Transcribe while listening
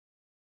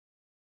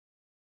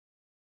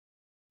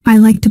I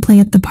like to play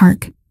at the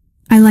park.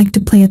 I like to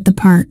play at the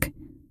park.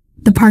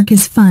 The park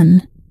is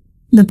fun.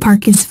 The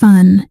park is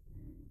fun.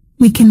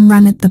 We can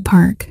run at the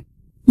park.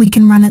 We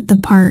can run at the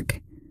park.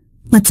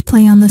 Let's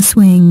play on the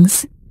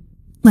swings.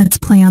 Let's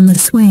play on the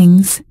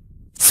swings.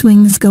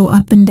 Swings go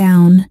up and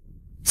down.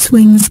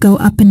 Swings go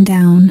up and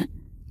down.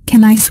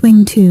 Can I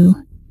swing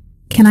too?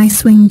 Can I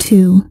swing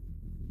too?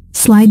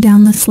 Slide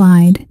down the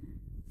slide.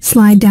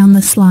 Slide down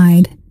the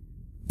slide.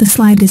 The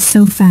slide is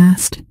so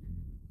fast.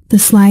 The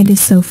slide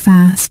is so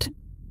fast.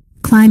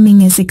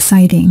 Climbing is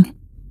exciting.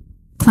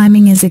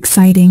 Climbing is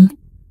exciting.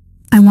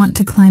 I want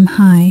to climb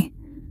high.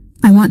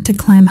 I want to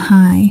climb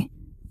high.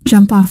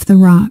 Jump off the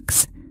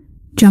rocks.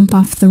 Jump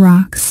off the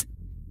rocks.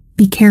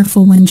 Be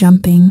careful when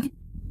jumping.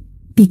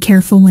 Be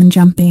careful when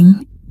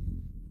jumping.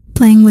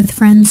 Playing with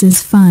friends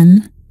is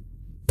fun.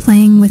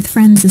 Playing with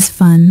friends is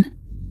fun.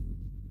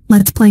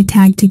 Let's play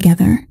tag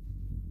together.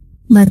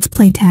 Let's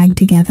play tag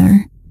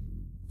together.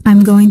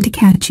 I'm going to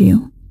catch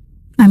you.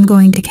 I'm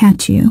going to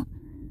catch you.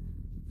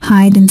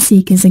 Hide and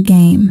seek is a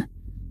game.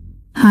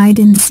 Hide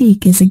and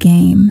seek is a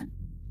game.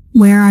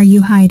 Where are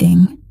you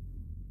hiding?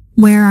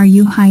 Where are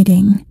you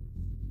hiding?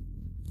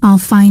 I'll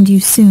find you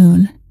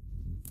soon.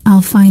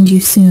 I'll find you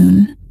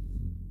soon.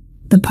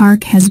 The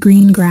park has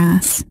green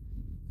grass.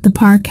 The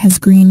park has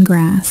green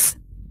grass.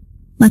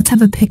 Let's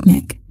have a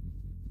picnic.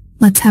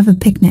 Let's have a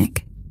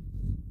picnic.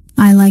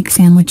 I like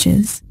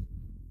sandwiches.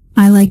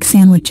 I like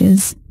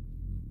sandwiches.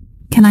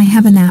 Can I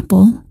have an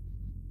apple?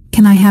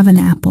 Can I have an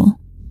apple?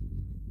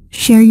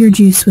 Share your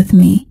juice with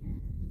me.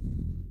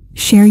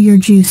 Share your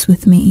juice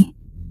with me.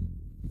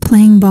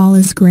 Playing ball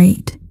is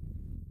great.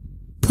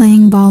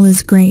 Playing ball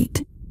is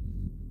great.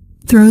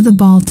 Throw the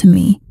ball to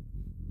me.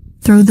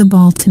 Throw the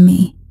ball to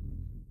me.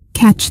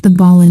 Catch the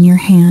ball in your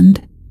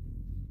hand.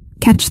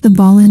 Catch the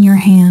ball in your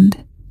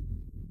hand.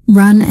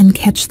 Run and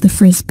catch the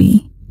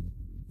frisbee.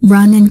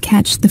 Run and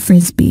catch the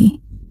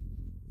frisbee.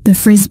 The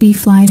frisbee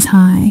flies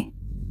high.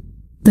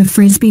 The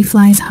frisbee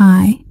flies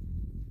high.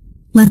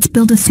 Let's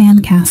build a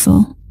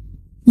sandcastle.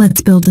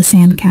 Let's build a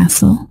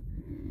sandcastle.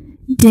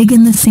 Dig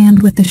in the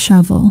sand with a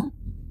shovel.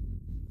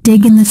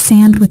 Dig in the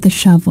sand with a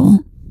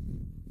shovel.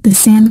 The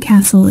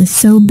sandcastle is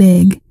so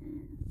big.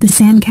 The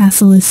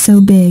sandcastle is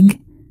so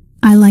big.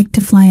 I like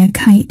to fly a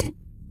kite.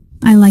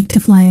 I like to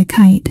fly a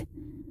kite.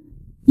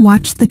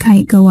 Watch the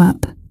kite go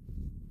up.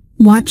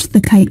 Watch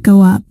the kite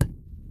go up.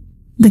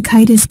 The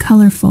kite is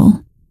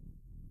colorful.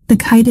 The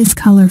kite is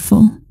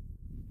colorful.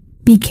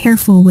 Be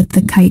careful with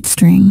the kite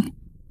string.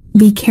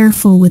 Be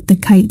careful with the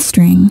kite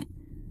string.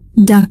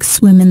 Ducks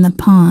swim in the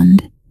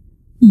pond.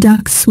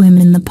 Ducks swim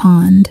in the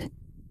pond.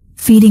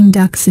 Feeding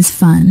ducks is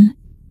fun.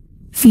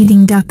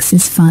 Feeding ducks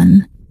is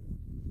fun.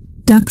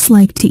 Ducks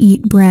like to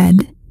eat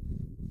bread.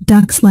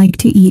 Ducks like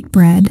to eat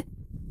bread.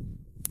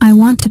 I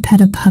want to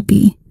pet a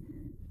puppy.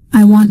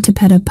 I want to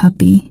pet a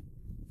puppy.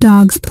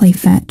 Dogs play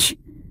fetch.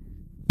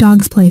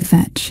 Dogs play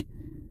fetch.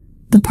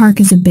 The park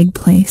is a big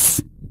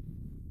place.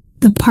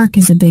 The park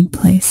is a big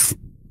place.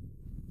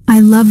 I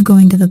love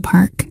going to the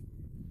park.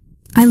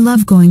 I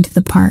love going to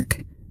the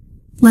park.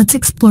 Let's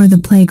explore the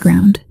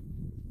playground.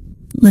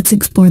 Let's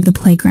explore the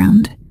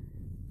playground.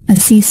 A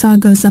seesaw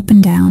goes up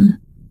and down.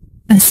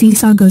 A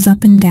seesaw goes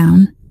up and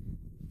down.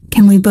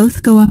 Can we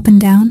both go up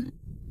and down?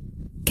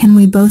 Can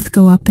we both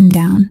go up and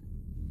down?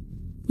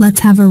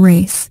 Let's have a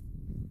race.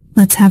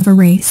 Let's have a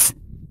race.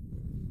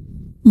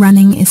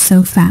 Running is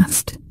so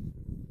fast.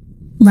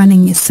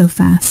 Running is so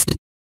fast.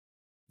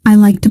 I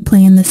like to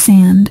play in the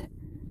sand.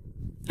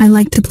 I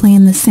like to play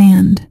in the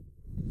sand.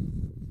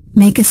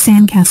 Make a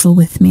sandcastle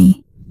with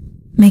me.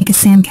 Make a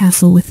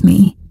sandcastle with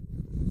me.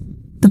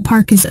 The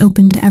park is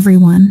open to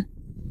everyone.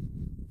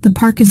 The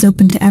park is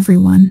open to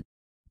everyone.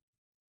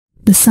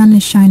 The sun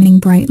is shining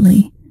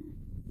brightly.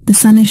 The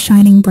sun is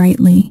shining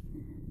brightly.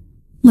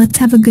 Let's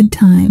have a good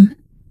time.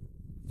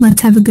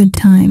 Let's have a good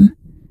time.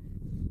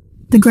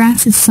 The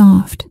grass is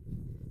soft.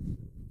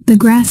 The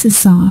grass is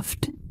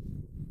soft.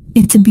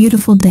 It's a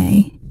beautiful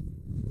day.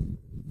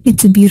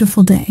 It's a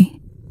beautiful day.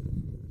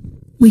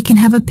 We can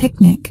have a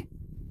picnic.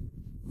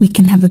 We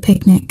can have a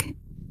picnic.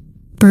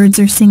 Birds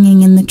are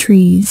singing in the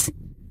trees.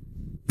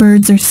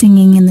 Birds are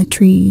singing in the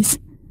trees.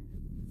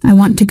 I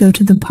want to go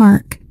to the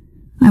park.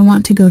 I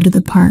want to go to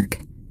the park.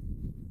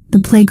 The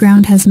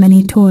playground has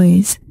many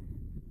toys.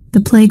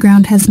 The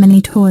playground has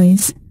many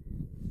toys.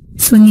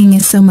 Swinging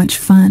is so much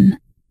fun.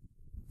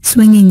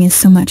 Swinging is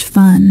so much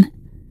fun.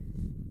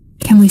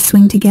 Can we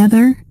swing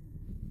together?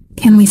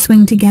 Can we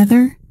swing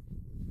together?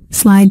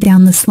 Slide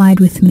down the slide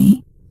with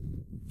me.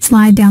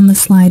 Slide down the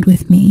slide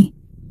with me.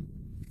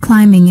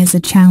 Climbing is a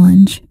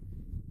challenge.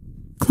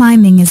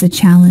 Climbing is a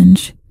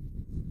challenge.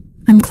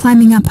 I'm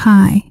climbing up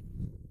high.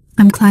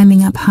 I'm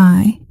climbing up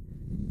high.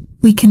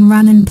 We can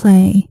run and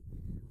play.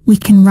 We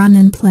can run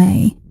and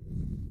play.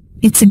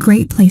 It's a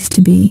great place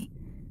to be.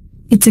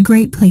 It's a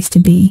great place to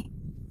be.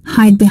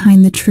 Hide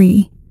behind the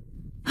tree.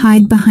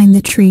 Hide behind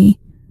the tree.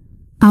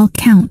 I'll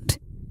count,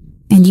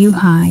 and you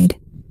hide.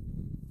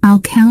 I'll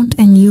count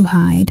and you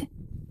hide.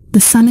 The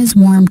sun is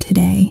warm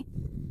today.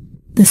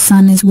 The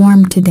sun is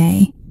warm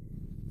today.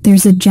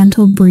 There's a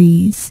gentle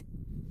breeze.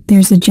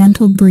 There's a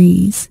gentle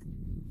breeze.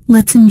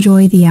 Let's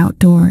enjoy the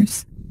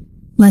outdoors.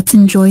 Let's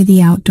enjoy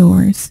the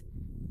outdoors.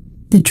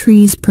 The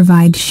trees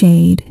provide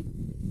shade.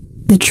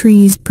 The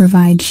trees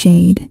provide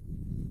shade.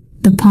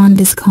 The pond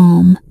is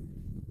calm.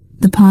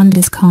 The pond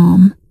is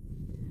calm.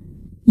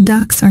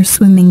 Ducks are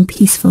swimming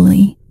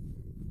peacefully.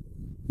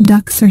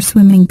 Ducks are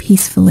swimming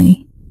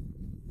peacefully.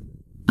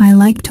 I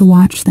like to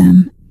watch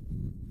them.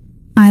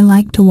 I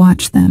like to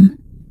watch them.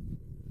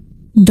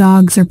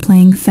 Dogs are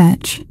playing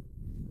fetch.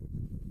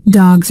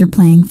 Dogs are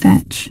playing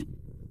fetch.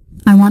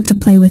 I want to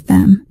play with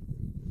them.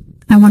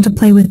 I want to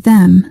play with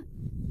them.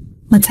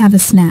 Let's have a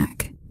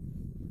snack.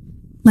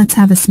 Let's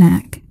have a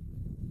snack.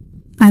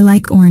 I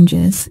like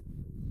oranges.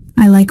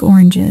 I like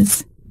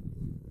oranges.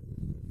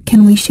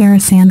 Can we share a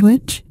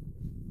sandwich?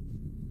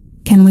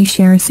 Can we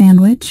share a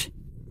sandwich?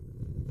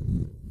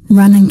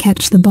 Run and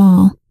catch the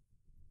ball.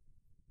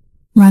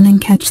 Run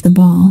and catch the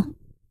ball.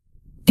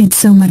 It's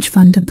so much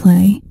fun to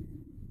play.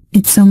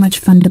 It's so much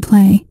fun to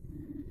play.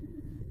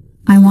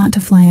 I want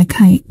to fly a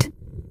kite.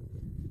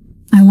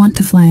 I want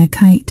to fly a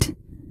kite.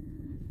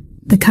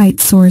 The kite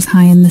soars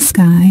high in the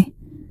sky.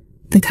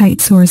 The kite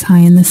soars high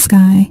in the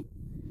sky.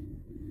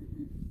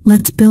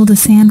 Let's build a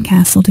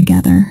sandcastle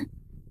together.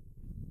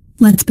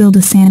 Let's build a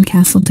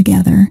sandcastle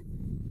together.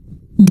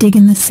 Dig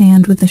in the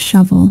sand with a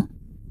shovel.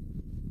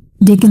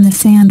 Dig in the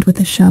sand with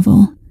a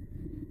shovel.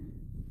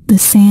 The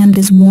sand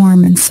is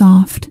warm and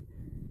soft.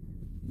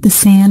 The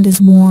sand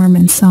is warm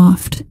and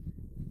soft.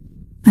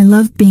 I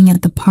love being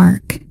at the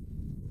park.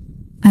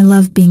 I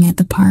love being at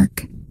the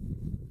park.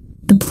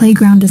 The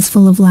playground is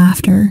full of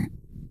laughter.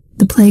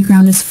 The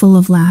playground is full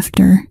of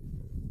laughter.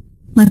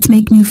 Let's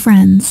make new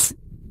friends.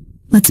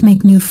 Let's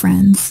make new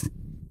friends.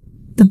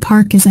 The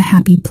park is a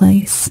happy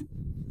place.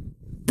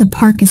 The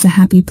park is a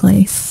happy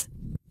place.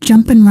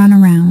 Jump and run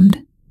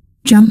around.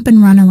 Jump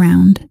and run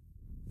around.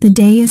 The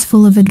day is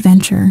full of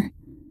adventure.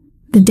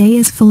 The day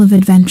is full of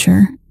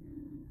adventure.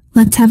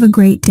 Let's have a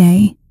great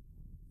day.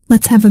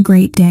 Let's have a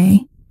great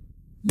day.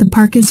 The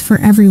park is for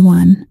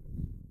everyone.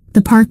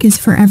 The park is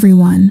for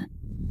everyone.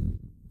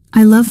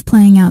 I love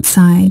playing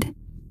outside.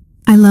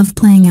 I love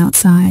playing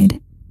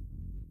outside.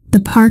 The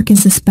park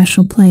is a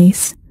special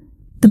place.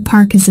 The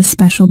park is a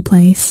special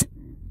place.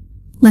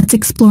 Let's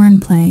explore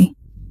and play.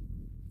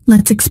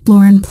 Let's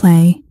explore and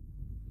play.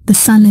 The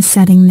sun is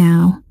setting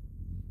now.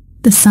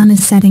 The sun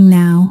is setting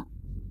now.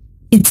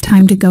 It's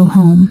time to go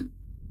home.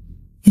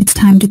 It's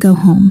time to go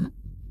home.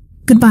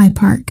 Goodbye,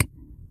 park.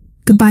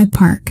 Goodbye,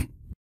 park.